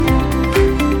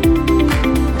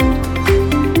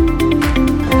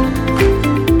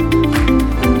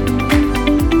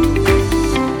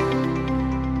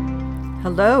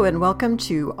and welcome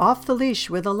to Off the Leash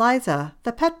with Eliza,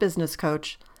 the pet business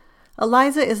coach.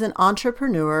 Eliza is an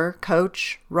entrepreneur,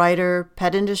 coach, writer,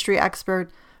 pet industry expert,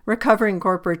 recovering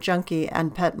corporate junkie,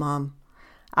 and pet mom.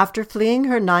 After fleeing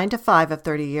her 9-to-5 of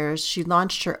 30 years, she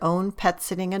launched her own pet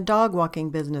sitting and dog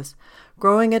walking business,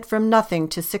 growing it from nothing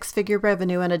to six-figure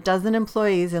revenue and a dozen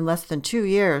employees in less than 2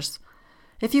 years.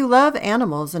 If you love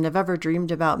animals and have ever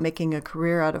dreamed about making a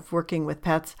career out of working with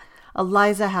pets,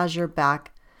 Eliza has your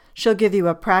back. She'll give you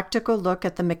a practical look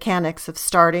at the mechanics of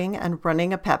starting and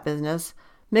running a pet business,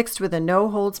 mixed with a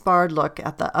no-holds-barred look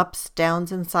at the ups,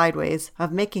 downs, and sideways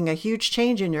of making a huge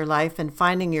change in your life and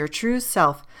finding your true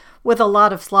self with a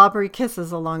lot of slobbery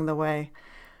kisses along the way.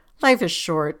 Life is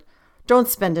short. Don't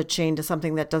spend it chained to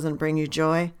something that doesn't bring you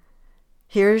joy.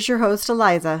 Here's your host,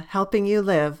 Eliza, helping you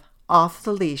live off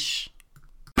the leash.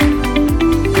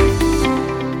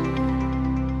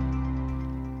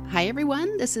 Hi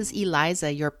everyone, this is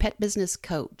Eliza, your pet business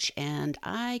coach, and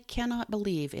I cannot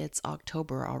believe it's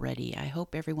October already. I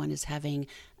hope everyone is having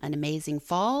an amazing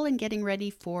fall and getting ready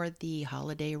for the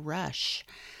holiday rush.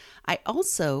 I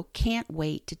also can't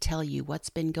wait to tell you what's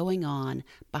been going on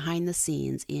behind the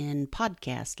scenes in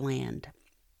podcast land.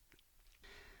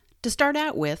 To start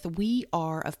out with, we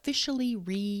are officially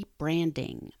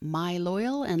rebranding. My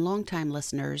loyal and longtime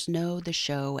listeners know the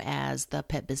show as the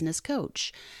Pet Business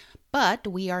Coach. But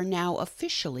we are now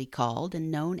officially called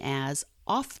and known as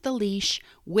Off the Leash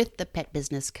with the Pet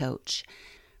Business Coach.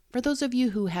 For those of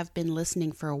you who have been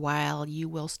listening for a while, you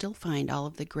will still find all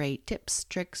of the great tips,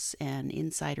 tricks, and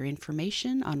insider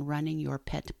information on running your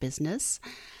pet business.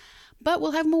 But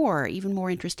we'll have more, even more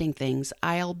interesting things.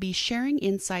 I'll be sharing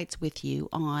insights with you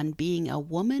on being a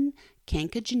woman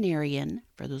quinquagenarian.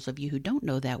 For those of you who don't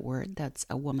know that word, that's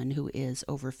a woman who is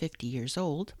over 50 years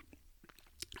old.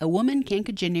 A woman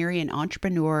quinquagenarian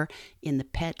entrepreneur in the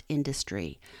pet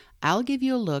industry. I'll give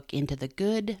you a look into the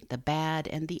good, the bad,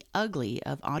 and the ugly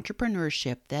of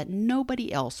entrepreneurship that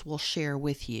nobody else will share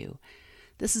with you.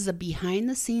 This is a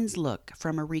behind-the-scenes look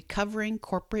from a recovering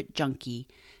corporate junkie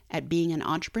at being an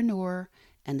entrepreneur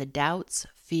and the doubts,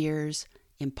 fears,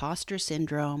 imposter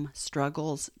syndrome,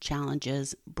 struggles,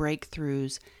 challenges,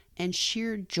 breakthroughs, and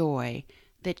sheer joy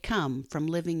that come from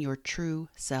living your true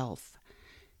self.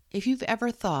 If you've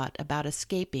ever thought about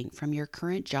escaping from your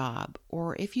current job,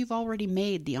 or if you've already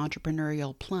made the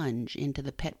entrepreneurial plunge into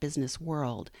the pet business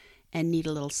world and need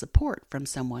a little support from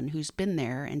someone who's been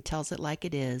there and tells it like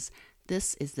it is,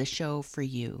 this is the show for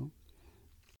you.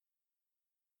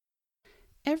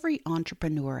 Every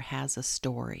entrepreneur has a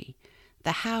story,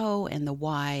 the how and the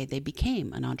why they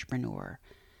became an entrepreneur.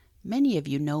 Many of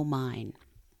you know mine.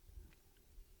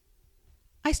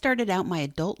 I started out my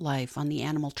adult life on the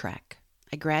animal track.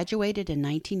 I graduated in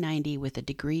 1990 with a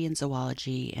degree in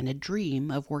zoology and a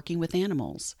dream of working with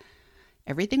animals.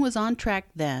 Everything was on track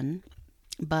then,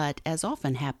 but as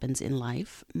often happens in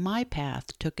life, my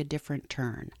path took a different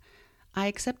turn. I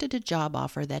accepted a job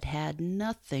offer that had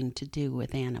nothing to do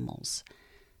with animals.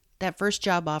 That first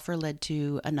job offer led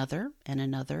to another and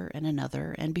another and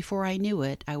another, and before I knew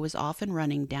it, I was off and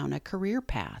running down a career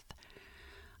path.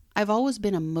 I've always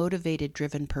been a motivated,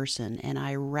 driven person, and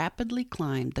I rapidly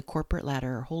climbed the corporate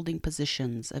ladder holding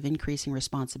positions of increasing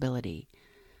responsibility.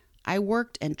 I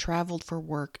worked and traveled for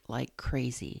work like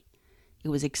crazy. It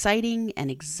was exciting and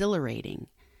exhilarating.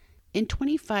 In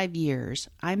 25 years,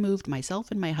 I moved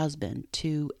myself and my husband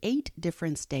to 8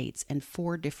 different states and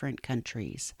 4 different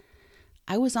countries.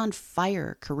 I was on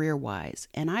fire career-wise,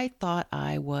 and I thought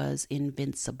I was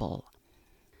invincible.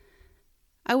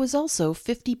 I was also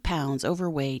 50 pounds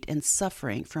overweight and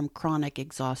suffering from chronic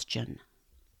exhaustion.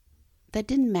 That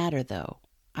didn't matter, though.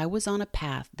 I was on a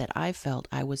path that I felt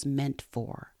I was meant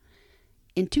for.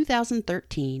 In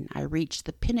 2013, I reached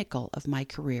the pinnacle of my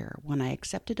career when I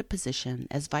accepted a position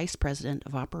as Vice President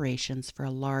of Operations for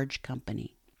a large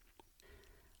company.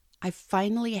 I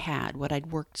finally had what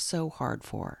I'd worked so hard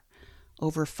for.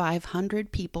 Over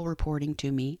 500 people reporting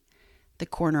to me, the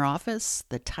corner office,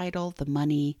 the title, the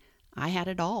money. I had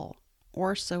it all,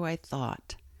 or so I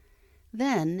thought.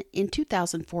 Then, in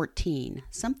 2014,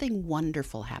 something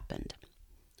wonderful happened.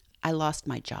 I lost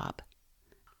my job.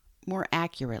 More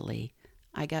accurately,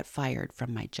 I got fired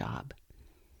from my job.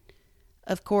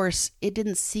 Of course, it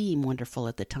didn't seem wonderful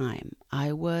at the time.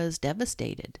 I was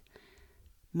devastated.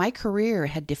 My career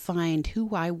had defined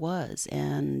who I was,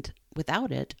 and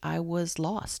without it, I was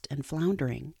lost and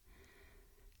floundering.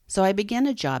 So I began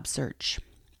a job search.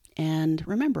 And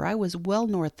remember, I was well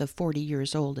north of 40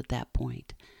 years old at that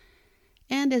point.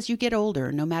 And as you get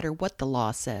older, no matter what the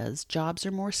law says, jobs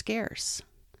are more scarce.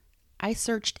 I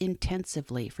searched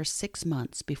intensively for 6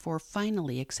 months before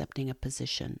finally accepting a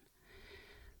position.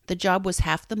 The job was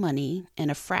half the money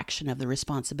and a fraction of the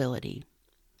responsibility.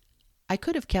 I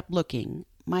could have kept looking.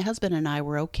 My husband and I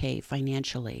were okay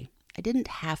financially. I didn't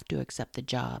have to accept the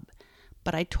job,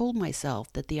 but I told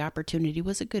myself that the opportunity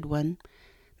was a good one,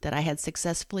 that I had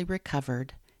successfully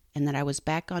recovered, and that I was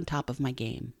back on top of my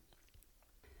game.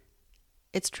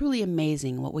 It's truly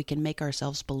amazing what we can make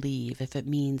ourselves believe if it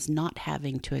means not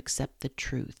having to accept the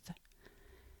truth.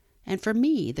 And for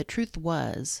me, the truth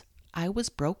was, I was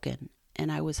broken and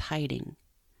I was hiding.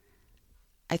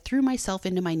 I threw myself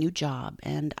into my new job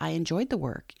and I enjoyed the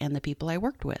work and the people I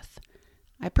worked with.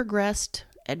 I progressed,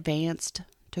 advanced,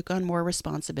 took on more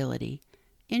responsibility.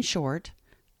 In short,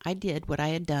 I did what I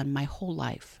had done my whole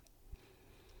life.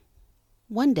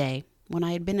 One day, when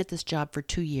I had been at this job for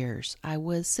 2 years, I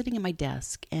was sitting at my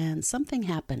desk and something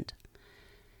happened.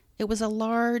 It was a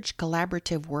large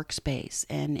collaborative workspace,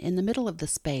 and in the middle of the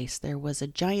space there was a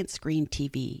giant screen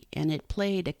TV, and it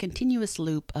played a continuous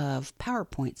loop of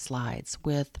PowerPoint slides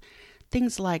with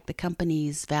things like the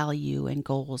company's value and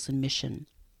goals and mission.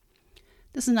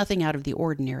 This is nothing out of the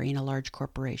ordinary in a large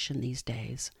corporation these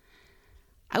days.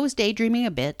 I was daydreaming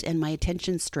a bit, and my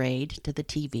attention strayed to the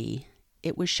TV.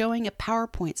 It was showing a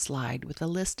PowerPoint slide with a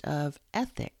list of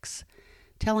ethics,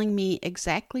 telling me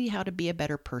exactly how to be a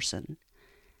better person.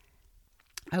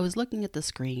 I was looking at the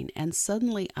screen, and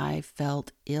suddenly I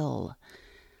felt ill.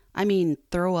 I mean,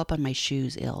 throw up on my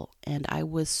shoes ill, and I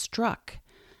was struck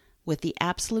with the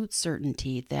absolute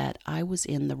certainty that I was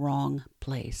in the wrong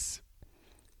place.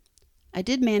 I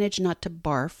did manage not to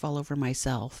barf all over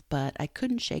myself, but I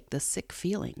couldn't shake the sick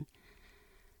feeling.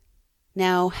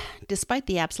 Now, despite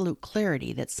the absolute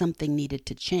clarity that something needed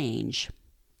to change,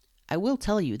 I will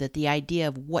tell you that the idea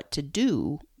of what to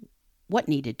do, what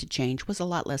needed to change, was a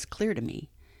lot less clear to me.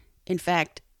 In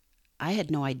fact, I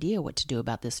had no idea what to do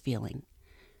about this feeling.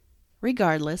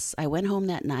 Regardless, I went home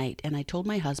that night and I told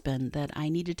my husband that I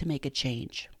needed to make a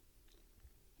change.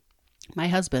 My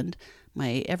husband,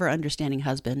 my ever-understanding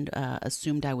husband,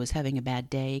 assumed I was having a bad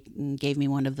day and gave me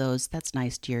one of those, "That's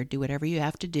nice, dear, do whatever you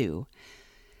have to do."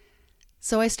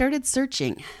 So I started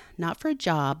searching, not for a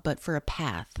job, but for a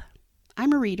path.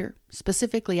 I'm a reader.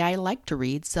 Specifically, I like to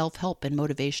read self-help and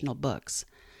motivational books.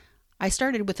 I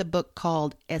started with a book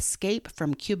called Escape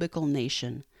from Cubicle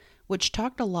Nation, which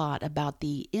talked a lot about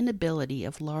the inability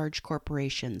of large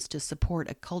corporations to support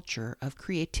a culture of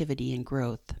creativity and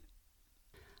growth.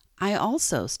 I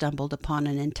also stumbled upon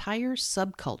an entire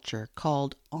subculture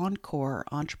called Encore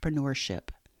Entrepreneurship.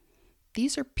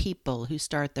 These are people who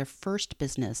start their first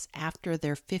business after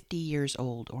they're 50 years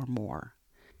old or more.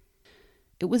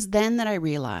 It was then that I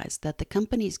realized that the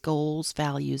company's goals,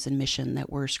 values, and mission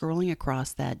that were scrolling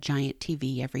across that giant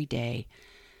TV every day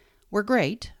were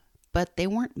great, but they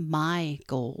weren't my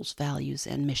goals, values,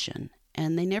 and mission,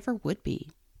 and they never would be.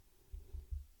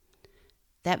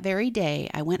 That very day,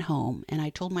 I went home and I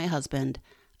told my husband,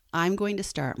 I'm going to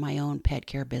start my own pet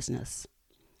care business.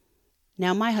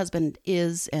 Now, my husband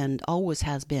is and always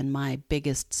has been my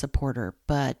biggest supporter,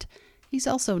 but he's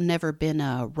also never been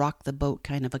a rock the boat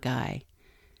kind of a guy.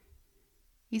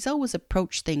 He's always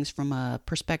approached things from a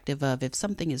perspective of if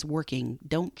something is working,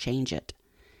 don't change it.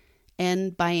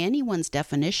 And by anyone's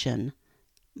definition,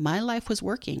 my life was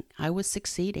working. I was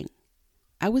succeeding.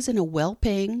 I was in a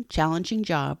well-paying, challenging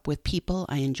job with people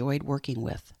I enjoyed working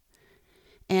with.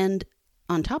 And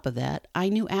on top of that, I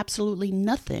knew absolutely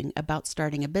nothing about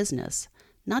starting a business,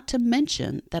 not to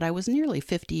mention that I was nearly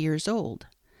 50 years old.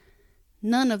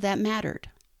 None of that mattered.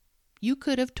 You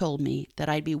could have told me that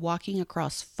I'd be walking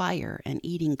across fire and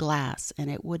eating glass,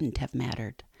 and it wouldn't have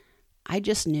mattered. I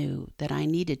just knew that I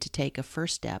needed to take a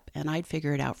first step, and I'd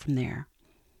figure it out from there.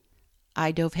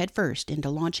 I dove headfirst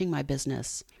into launching my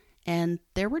business, and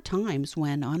there were times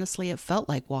when, honestly, it felt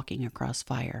like walking across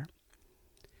fire.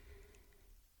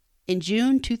 In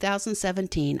June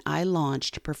 2017, I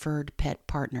launched Preferred Pet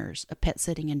Partners, a pet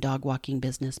sitting and dog walking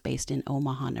business based in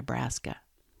Omaha, Nebraska.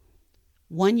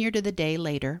 1 year to the day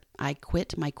later, I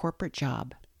quit my corporate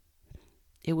job.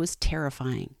 It was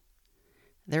terrifying.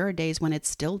 There are days when it's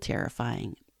still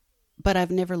terrifying, but I've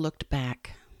never looked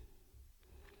back.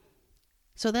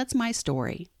 So that's my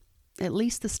story, at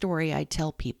least the story I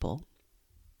tell people.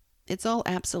 It's all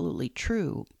absolutely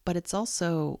true, but it's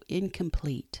also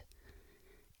incomplete.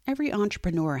 Every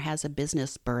entrepreneur has a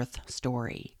business birth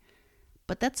story,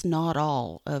 but that's not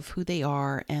all of who they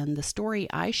are, and the story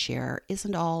I share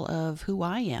isn't all of who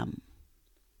I am.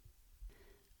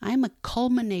 I am a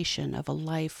culmination of a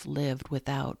life lived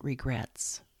without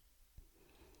regrets.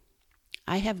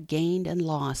 I have gained and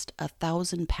lost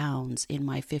 1,000 pounds in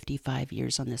my 55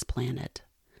 years on this planet.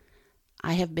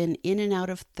 I have been in and out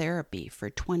of therapy for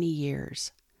 20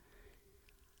 years.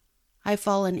 I've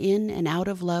fallen in and out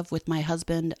of love with my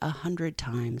husband 100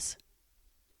 times.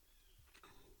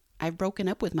 I've broken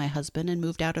up with my husband and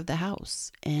moved out of the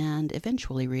house, and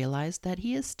eventually realized that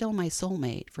he is still my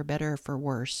soulmate, for better or for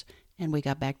worse, and we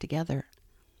got back together.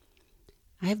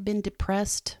 I have been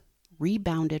depressed,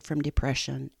 rebounded from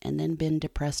depression, and then been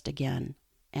depressed again,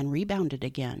 and rebounded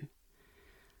again.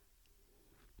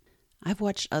 I've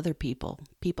watched other people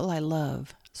I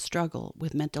love, struggle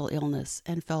with mental illness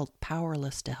and felt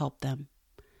powerless to help them.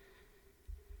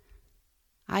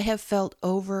 I have felt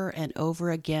over and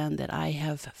over again that I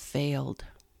have failed.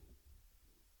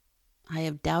 I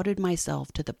have doubted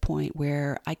myself to the point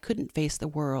where I couldn't face the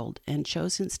world and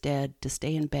chose instead to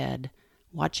stay in bed,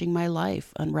 watching my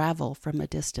life unravel from a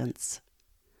distance.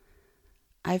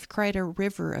 I've cried a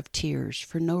river of tears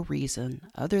for no reason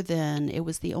other than it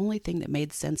was the only thing that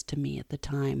made sense to me at the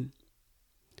time.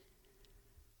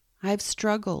 I've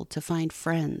struggled to find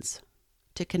friends,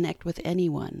 to connect with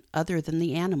anyone other than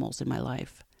the animals in my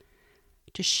life,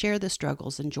 to share the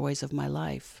struggles and joys of my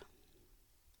life.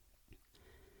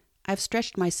 I've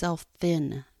stretched myself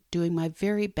thin, doing my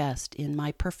very best in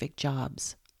my perfect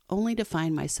jobs, only to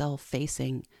find myself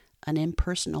facing an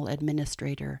impersonal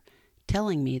administrator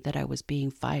telling me that I was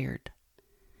being fired.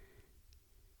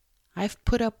 I've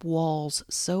put up walls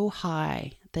so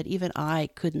high that even I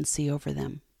couldn't see over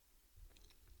them.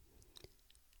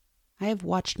 I have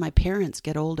watched my parents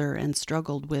get older and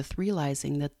struggled with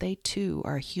realizing that they too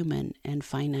are human and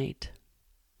finite.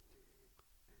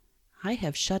 I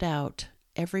have shut out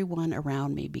everyone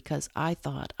around me because I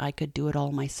thought I could do it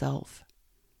all myself.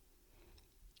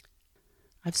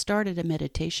 I've started a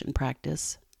meditation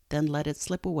practice, then let it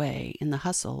slip away in the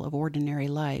hustle of ordinary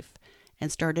life,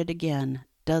 and started again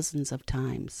dozens of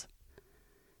times.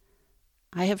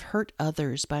 I have hurt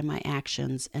others by my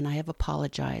actions, and I have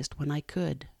apologized when I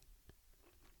could.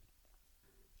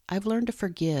 I've learned to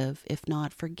forgive, if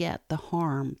not forget, the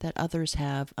harm that others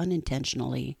have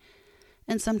unintentionally,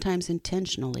 and sometimes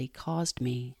intentionally, caused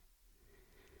me.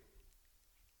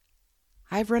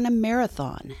 I've run a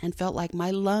marathon and felt like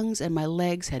my lungs and my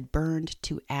legs had burned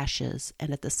to ashes,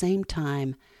 and at the same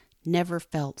time, never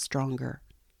felt stronger.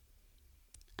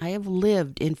 I have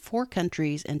lived in 4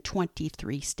 countries and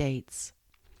 23 states.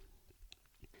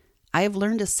 I have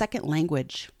learned a second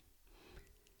language.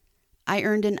 I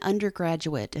earned an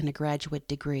undergraduate and a graduate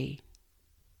degree.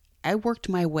 I worked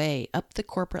my way up the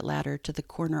corporate ladder to the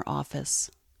corner office.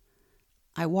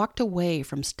 I walked away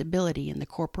from stability in the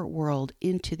corporate world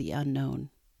into the unknown.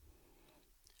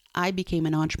 I became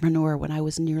an entrepreneur when I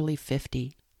was nearly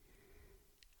 50.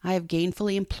 I have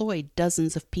gainfully employed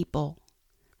dozens of people.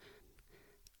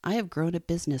 I have grown a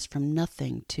business from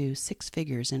nothing to 6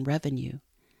 figures in revenue.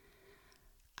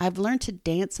 I've learned to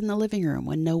dance in the living room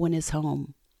when no one is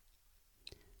home.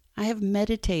 I have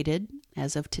meditated,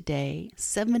 as of today,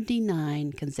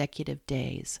 79 consecutive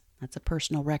days. That's a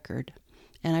personal record.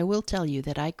 And I will tell you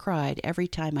that I cried every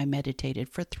time I meditated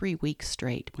for 3 weeks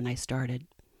straight when I started.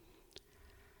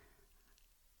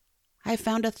 I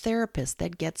found a therapist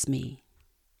that gets me.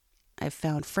 I've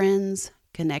found friends,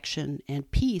 connection, and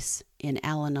peace in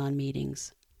Al-Anon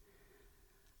meetings.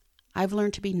 I've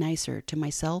learned to be nicer to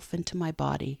myself and to my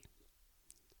body.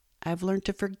 I've learned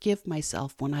to forgive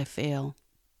myself when I fail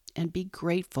and be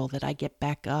grateful that I get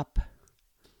back up.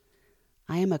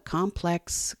 I am a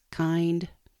complex, kind,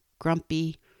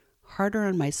 grumpy, harder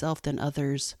on myself than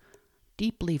others,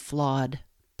 deeply flawed,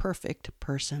 perfect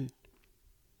person.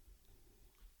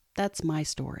 That's my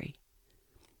story.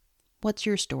 What's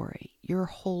your story? Your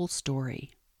whole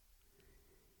story.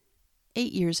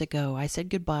 8 years ago, I said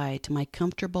goodbye to my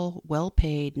comfortable,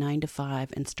 well-paid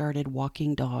 9-to-5 and started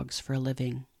walking dogs for a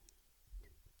living.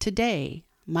 Today,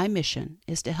 my mission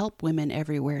is to help women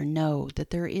everywhere know that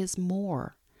there is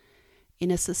more. In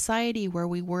a society where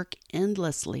we work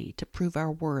endlessly to prove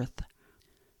our worth,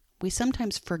 we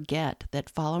sometimes forget that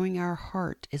following our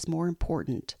heart is more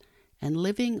important, and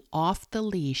living off the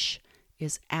leash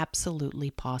is absolutely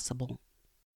possible.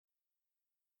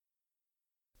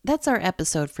 That's our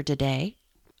episode for today.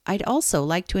 I'd also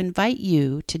like to invite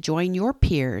you to join your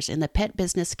peers in the pet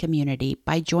business community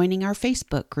by joining our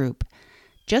Facebook group.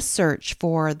 Just search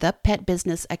for the Pet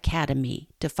Business Academy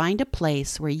to find a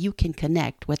place where you can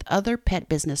connect with other pet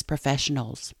business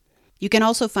professionals. You can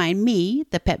also find me,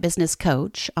 the Pet Business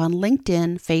Coach, on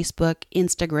LinkedIn, Facebook,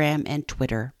 Instagram, and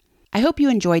Twitter. I hope you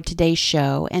enjoyed today's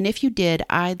show, and if you did,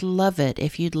 I'd love it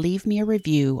if you'd leave me a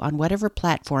review on whatever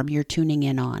platform you're tuning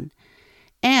in on.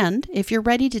 And if you're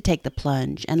ready to take the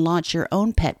plunge and launch your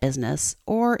own pet business,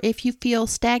 or if you feel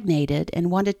stagnated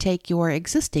and want to take your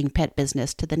existing pet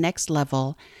business to the next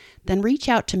level, then reach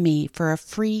out to me for a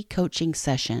free coaching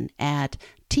session at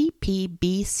tpbc.dog.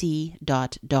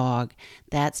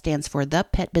 That stands for The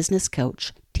Pet Business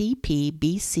Coach,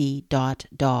 tpbc.dog.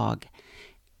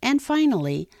 And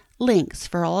finally, links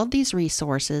for all of these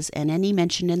resources and any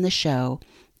mentioned in the show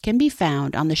can be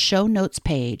found on the show notes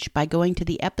page by going to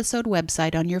the episode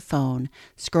website on your phone,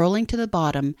 scrolling to the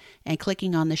bottom, and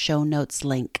clicking on the show notes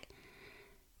link.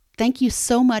 Thank you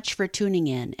so much for tuning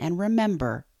in, and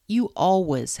remember, you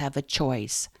always have a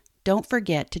choice. Don't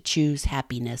forget to choose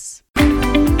happiness.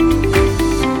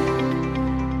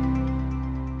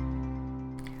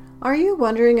 Are you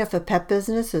wondering if a pet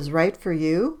business is right for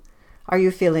you? Are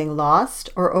you feeling lost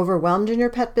or overwhelmed in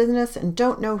your pet business and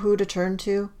don't know who to turn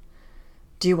to?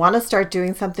 Do you want to start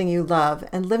doing something you love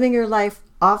and living your life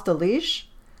off the leash?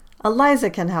 Eliza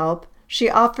can help.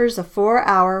 She offers a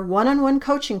 4-hour one-on-one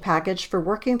coaching package for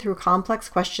working through complex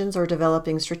questions or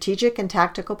developing strategic and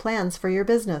tactical plans for your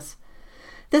business.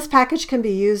 This package can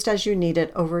be used as you need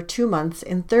it over 2 months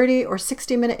in 30 or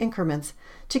 60-minute increments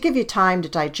to give you time to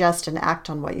digest and act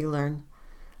on what you learn.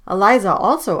 Eliza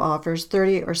also offers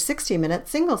 30 or 60-minute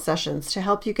single sessions to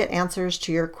help you get answers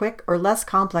to your quick or less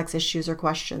complex issues or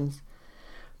questions.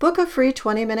 Book a free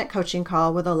 20-minute coaching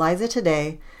call with Eliza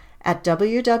today at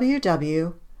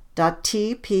www.tpbc.dog.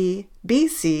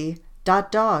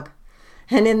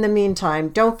 And in the meantime,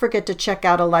 don't forget to check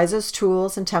out Eliza's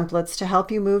tools and templates to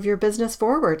help you move your business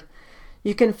forward.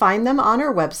 You can find them on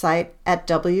her website at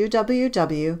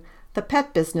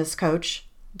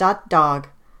www.thepetbusinesscoach.dog.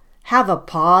 Have a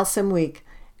pawsome week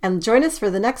and join us for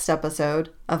the next episode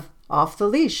of Off the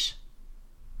Leash.